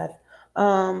outside.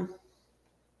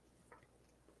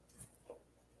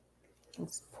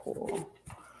 Let's pull.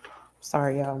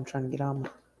 Sorry, y'all. I'm trying to get on.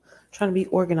 Trying to be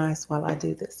organized while I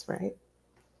do this, right?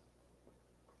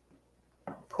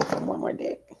 Pull from one more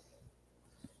deck.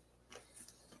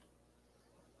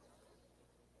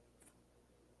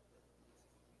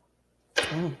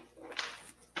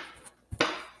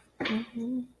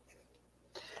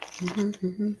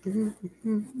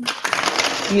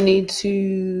 You need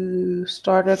to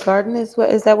start a garden. Is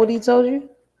that what he told you?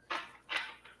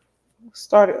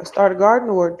 Start a garden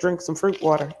or drink some fruit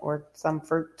water or some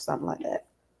fruit, something like that.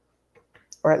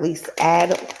 Or at least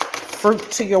add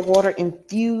fruit to your water,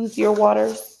 infuse your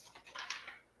waters.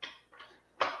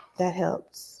 That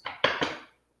helps.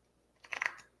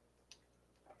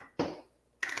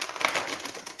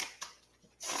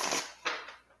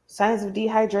 Signs of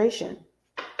dehydration: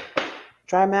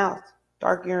 dry mouth,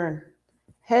 dark urine,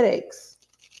 headaches,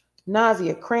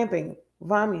 nausea, cramping,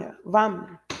 vomiting,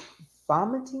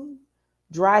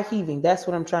 dry heaving. That's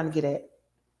what I'm trying to get at.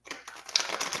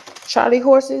 Charlie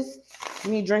horses,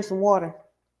 you need to drink some water.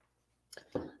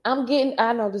 I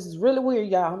know this is really weird,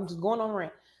 y'all. I'm just going on a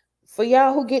rant. For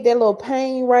y'all who get that little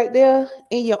pain right there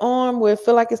in your arm where it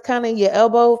feel like it's kind of your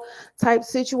elbow type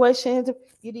situation,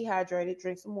 you're dehydrated,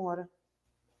 drink some water.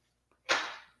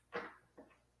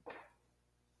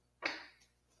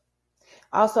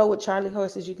 Also, with Charlie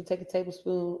horses, you can take a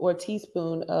tablespoon or a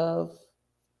teaspoon of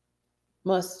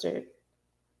mustard.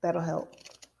 That'll help.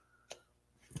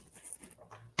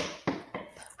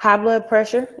 High blood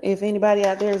pressure. If anybody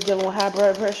out there is dealing with high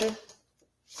blood pressure,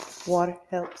 water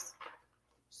helps.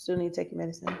 Still need to take your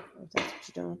medicine if that's what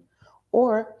you're doing.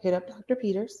 Or hit up Dr.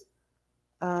 Peters.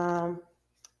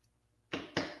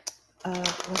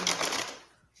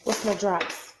 What's my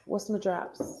drops?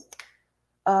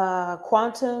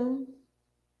 Quantum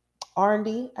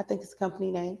R&D, I think it's the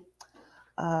company name.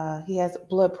 He has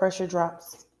blood pressure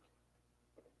drops.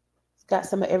 It's got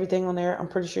some of everything on there. I'm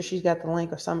pretty sure she's got the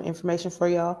link or some information for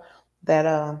y'all that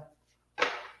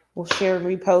we'll share and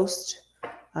repost.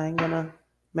 I ain't gonna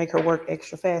make her work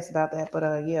extra fast about that,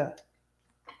 but yeah.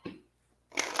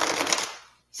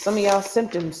 Some of y'all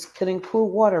symptoms could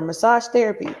include water, massage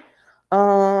therapy,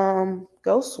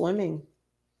 go swimming,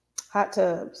 hot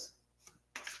tubs.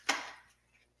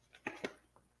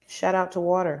 Shout out to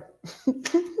water. All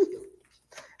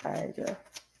right, girl.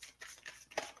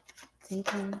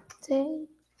 Daydream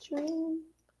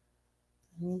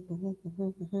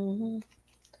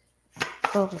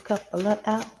for a couple of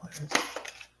hours.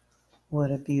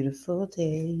 What a beautiful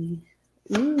day.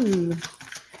 Ooh,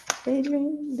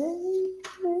 daydream,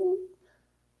 daydream.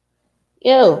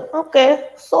 Yo,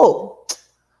 okay. So,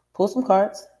 pull some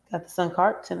cards. Got the Sun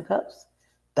card, Ten of Cups.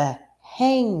 The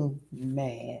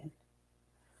Hangman.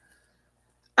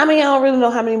 I mean, I don't really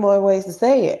know how many more ways to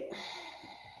say it.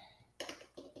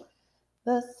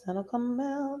 The sun will come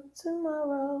out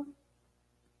tomorrow.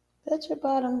 Bet your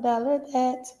bottom dollar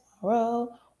that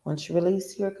tomorrow, once you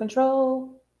release your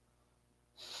control,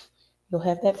 you'll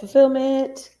have that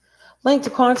fulfillment. Link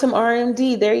to Quantum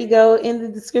RMD. There you go. In the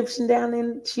description down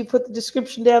in. She put the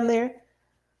description down there.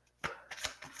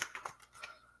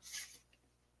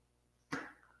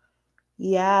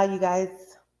 Yeah, you guys.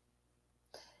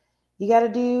 You got to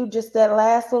do just that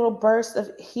last little burst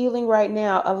of healing right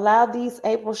now. Allow these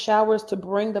April showers to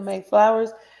bring the May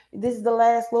flowers. This is the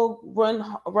last little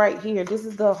run right here. This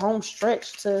is the home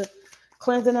stretch to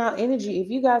cleansing out energy.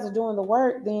 If you guys are doing the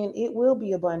work, then it will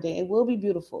be abundant. It will be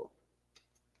beautiful.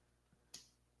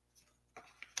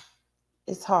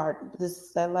 It's hard. This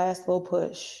is that last little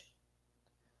push.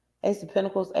 Ace of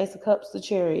Pentacles, Ace of Cups, the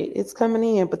Chariot. It's coming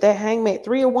in, but that Hangman,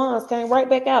 Three of Wands came right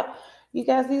back out. You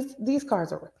guys, these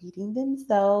cards are repeating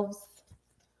themselves.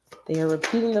 They are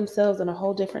repeating themselves in a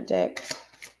whole different deck.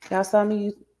 Y'all saw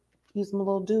me use my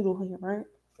little doodle here, right?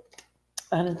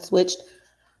 I done switched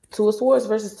Two of Swords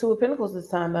versus Two of Pentacles this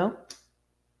time, though.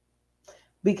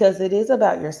 Because it is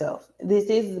about yourself. This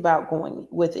is about going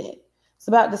within. It's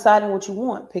about deciding what you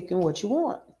want, picking what you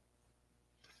want.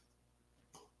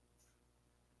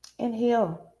 And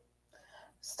heal.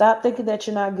 Stop thinking that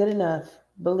you're not good enough.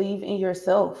 Believe in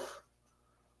yourself.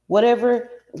 Whatever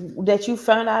that you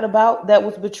found out about that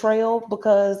was betrayal,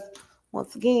 because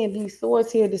once again, these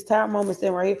swords here, this Tower moment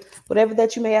stand right here, whatever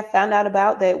that you may have found out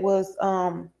about that was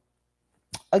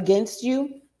against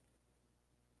you,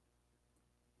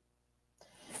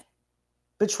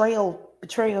 betrayal,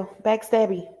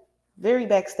 backstabby, very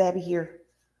backstabby here.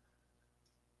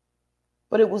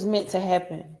 But it was meant to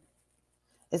happen.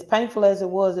 As painful as it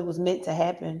was meant to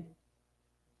happen.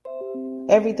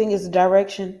 Everything is a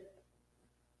direction.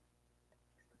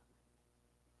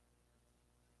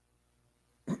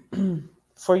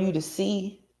 For you to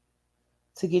see,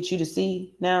 to get you to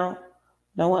see. Now,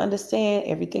 no one understand.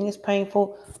 Everything is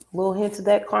painful. Little hints of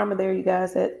that karma there, you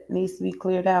guys, that needs to be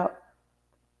cleared out.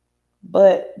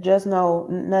 But just know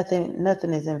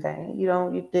nothing is in vain.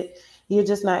 You're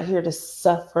just not here to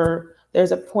suffer.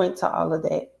 There's a point to all of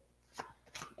that.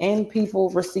 And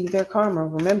people receive their karma.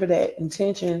 Remember that.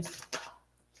 Intentions.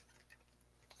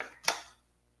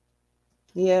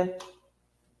 Yeah.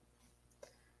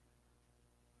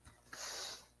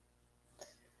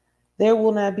 There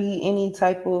will not be any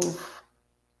type of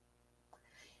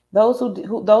those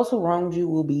who wronged you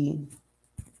will be,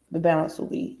 the balance will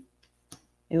be,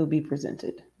 it will be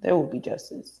presented. There will be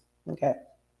justice. Okay.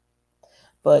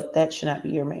 But that should not be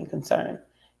your main concern.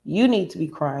 You need to be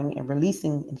crying and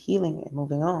releasing and healing and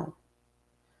moving on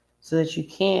so that you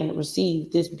can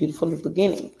receive this beautiful new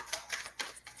beginning.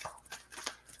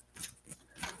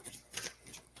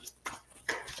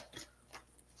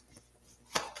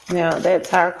 Now, that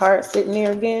Tower card sitting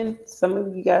there again, some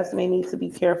of you guys may need to be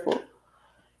careful.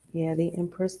 Yeah, the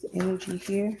Empress energy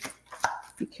here.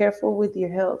 Be careful with your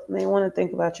health. You may want to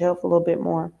think about your health a little bit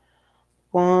more.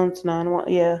 1, 9, 1.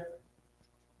 Yeah.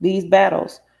 These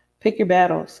battles. Pick your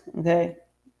battles, okay?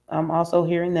 I'm also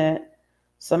hearing that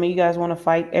some of you guys want to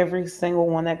fight every single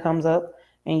one that comes up,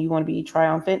 and you want to be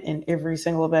triumphant in every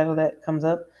single battle that comes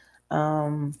up.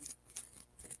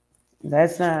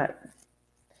 That's not...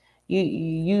 You're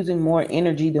using more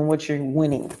energy than what you're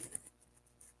winning.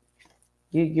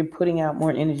 You're putting out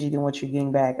more energy than what you're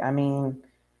getting back. I mean,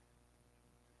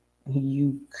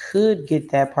 you could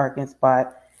get that parking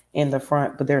spot in the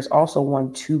front, but there's also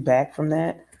 1, 2 back from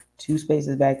that. 2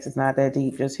 spaces back. It's not that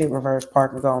deep. Just hit reverse,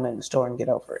 park, and go on in the store and get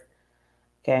over it.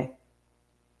 Okay?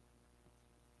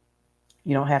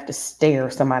 You don't have to stare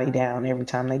somebody down every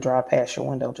time they drive past your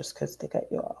window just because they cut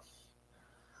you off.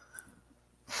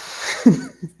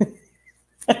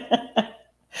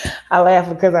 I laugh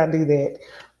because I do that.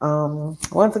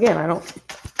 Once again, I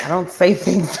don't say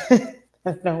things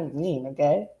I don't mean,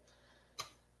 okay?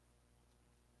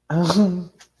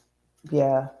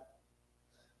 Yeah.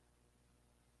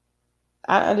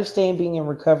 I understand being in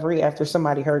recovery after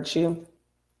somebody hurts you.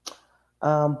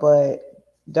 But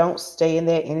don't stay in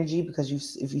that energy, because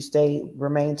if you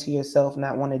remain to yourself,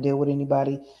 not want to deal with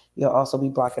anybody, You'll also be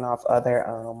blocking off other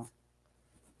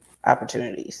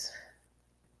opportunities.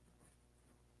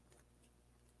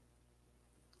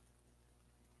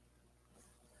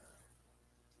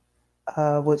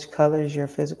 Which color is your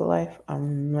physical life?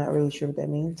 I'm not really sure what that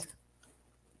means.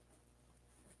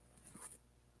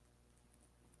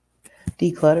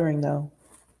 Decluttering, though.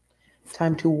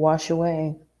 Time to wash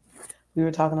away. We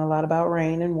were talking a lot about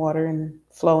rain and water and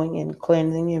flowing and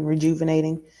cleansing and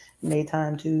rejuvenating. Made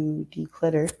time to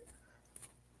declutter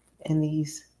in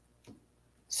these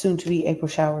soon to be April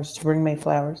showers to bring May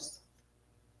flowers.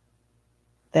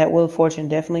 That Wheel of Fortune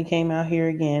definitely came out here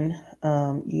again.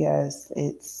 You guys,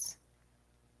 it's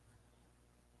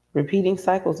repeating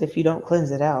cycles if you don't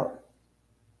cleanse it out.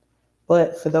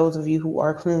 But for those of you who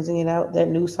are cleansing it out, that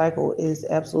new cycle is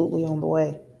absolutely on the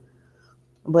way.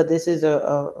 But this is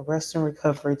a rest and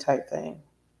recovery type thing.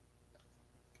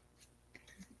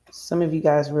 Some of you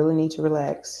guys really need to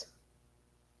relax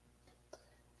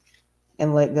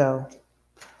and let go.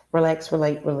 Relax,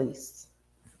 relate, release.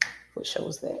 What show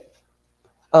was that?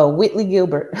 Oh, Whitley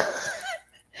Gilbert.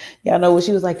 Y'all know what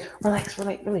she was like. Relax,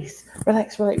 relate, release.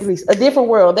 Relax, relate, release. A Different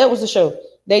World. That was the show.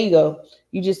 There you go.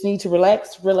 You just need to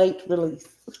relax, relate, release.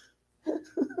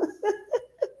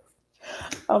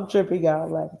 I'm tripping, y'all.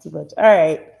 I'm laughing too much. All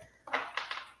right.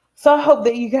 So I hope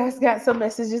that you guys got some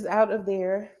messages out of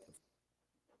there.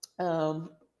 Um,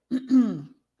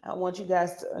 I want you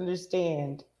guys to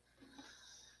understand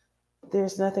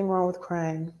there's nothing wrong with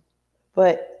crying,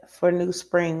 but for new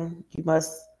spring, you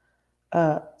must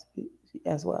uh,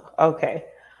 as well. Okay.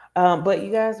 But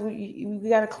you guys, we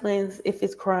got to cleanse if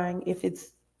it's crying, if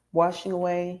it's washing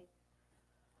away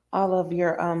all of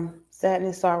your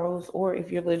sadness, sorrows, or if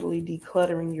you're literally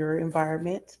decluttering your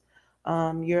environment.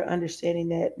 You're understanding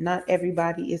that not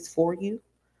everybody is for you.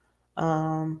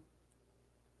 Um,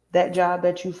 that job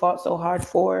that you fought so hard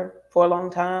for a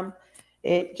long time,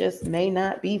 it just may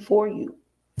not be for you.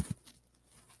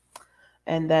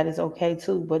 And that is okay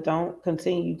too. But don't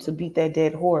continue to beat that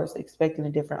dead horse, expecting a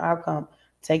different outcome.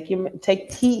 Take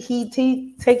heed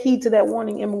to that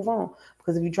warning and move on.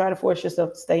 Because if you try to force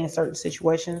yourself to stay in certain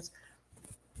situations,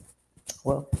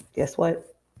 well, guess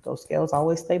what? Those scales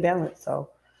always stay balanced. So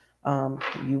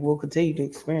you will continue to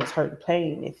experience hurt and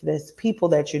pain. If there's people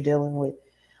that you're dealing with,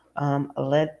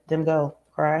 let them go.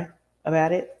 Cry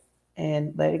about it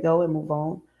and let it go and move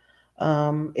on.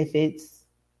 If it's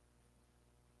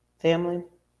family,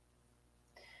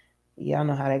 y'all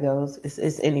know how that goes.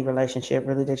 It's any relationship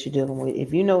really that you're dealing with.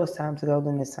 If you know it's time to go,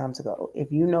 then it's time to go.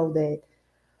 If you know that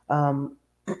um,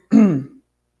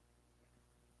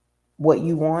 what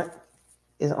you want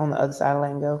is on the other side of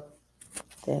letting go,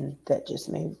 then that just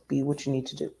may be what you need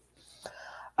to do.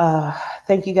 Uh,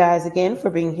 Thank you guys again for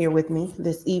being here with me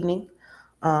this evening.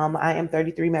 I am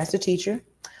 33Master TeaCher.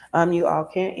 You all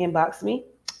can inbox me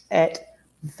at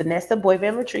Vanessa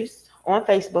Boyvan Latrice on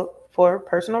Facebook for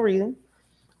personal reasons,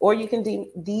 or you can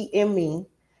DM me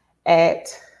at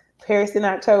Paris in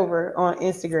October on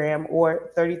Instagram,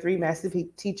 or 33Master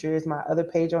TeaCher is my other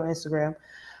page on Instagram.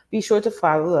 Be sure to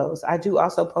follow those. I do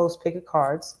also post pick a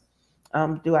cards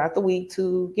throughout the week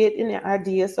to get an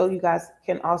idea, so you guys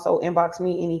can also inbox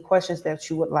me any questions that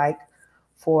you would like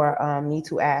for me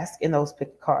to ask in those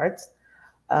pick cards.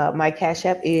 My Cash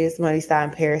App is Money Sign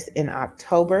Paris in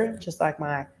October, just like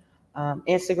my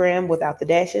Instagram without the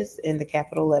dashes and the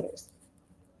capital letters.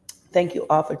 Thank you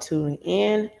all for tuning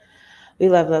in. We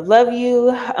love, love, love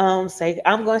you. I'm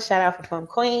going to shout out for Plum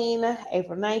Queen.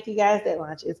 April 9th, you guys, that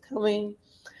launch is coming.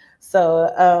 So,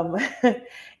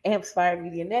 Amplified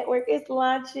Media Network is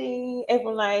launching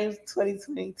April 9th,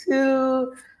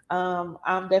 2022.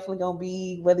 I'm definitely going to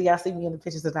be, whether y'all see me in the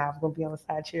pictures or not, I'm going to be on the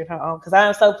side cheering her on because I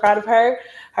am so proud of her.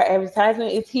 Her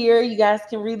advertisement is here. You guys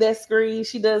can read that screen.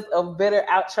 She does a better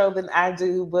outro than I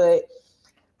do, but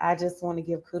I just want to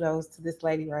give kudos to this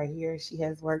lady right here. She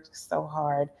has worked so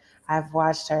hard. I've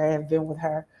watched her and been with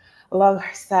her along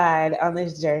her side on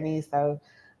this journey. So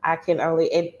I can only,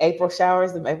 the April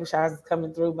showers is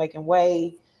coming through, making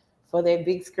way for that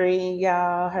big screen,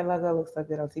 y'all. Her logo looks so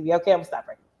good on TV. Okay, I'm gonna stop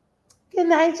right now. Good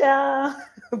night,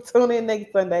 y'all. Tune in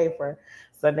next Sunday for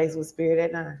Sundays with Spirit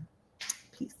at 9.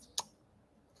 Peace.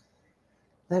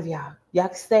 Love y'all. Y'all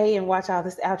can stay and watch all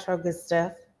this outro good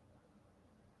stuff.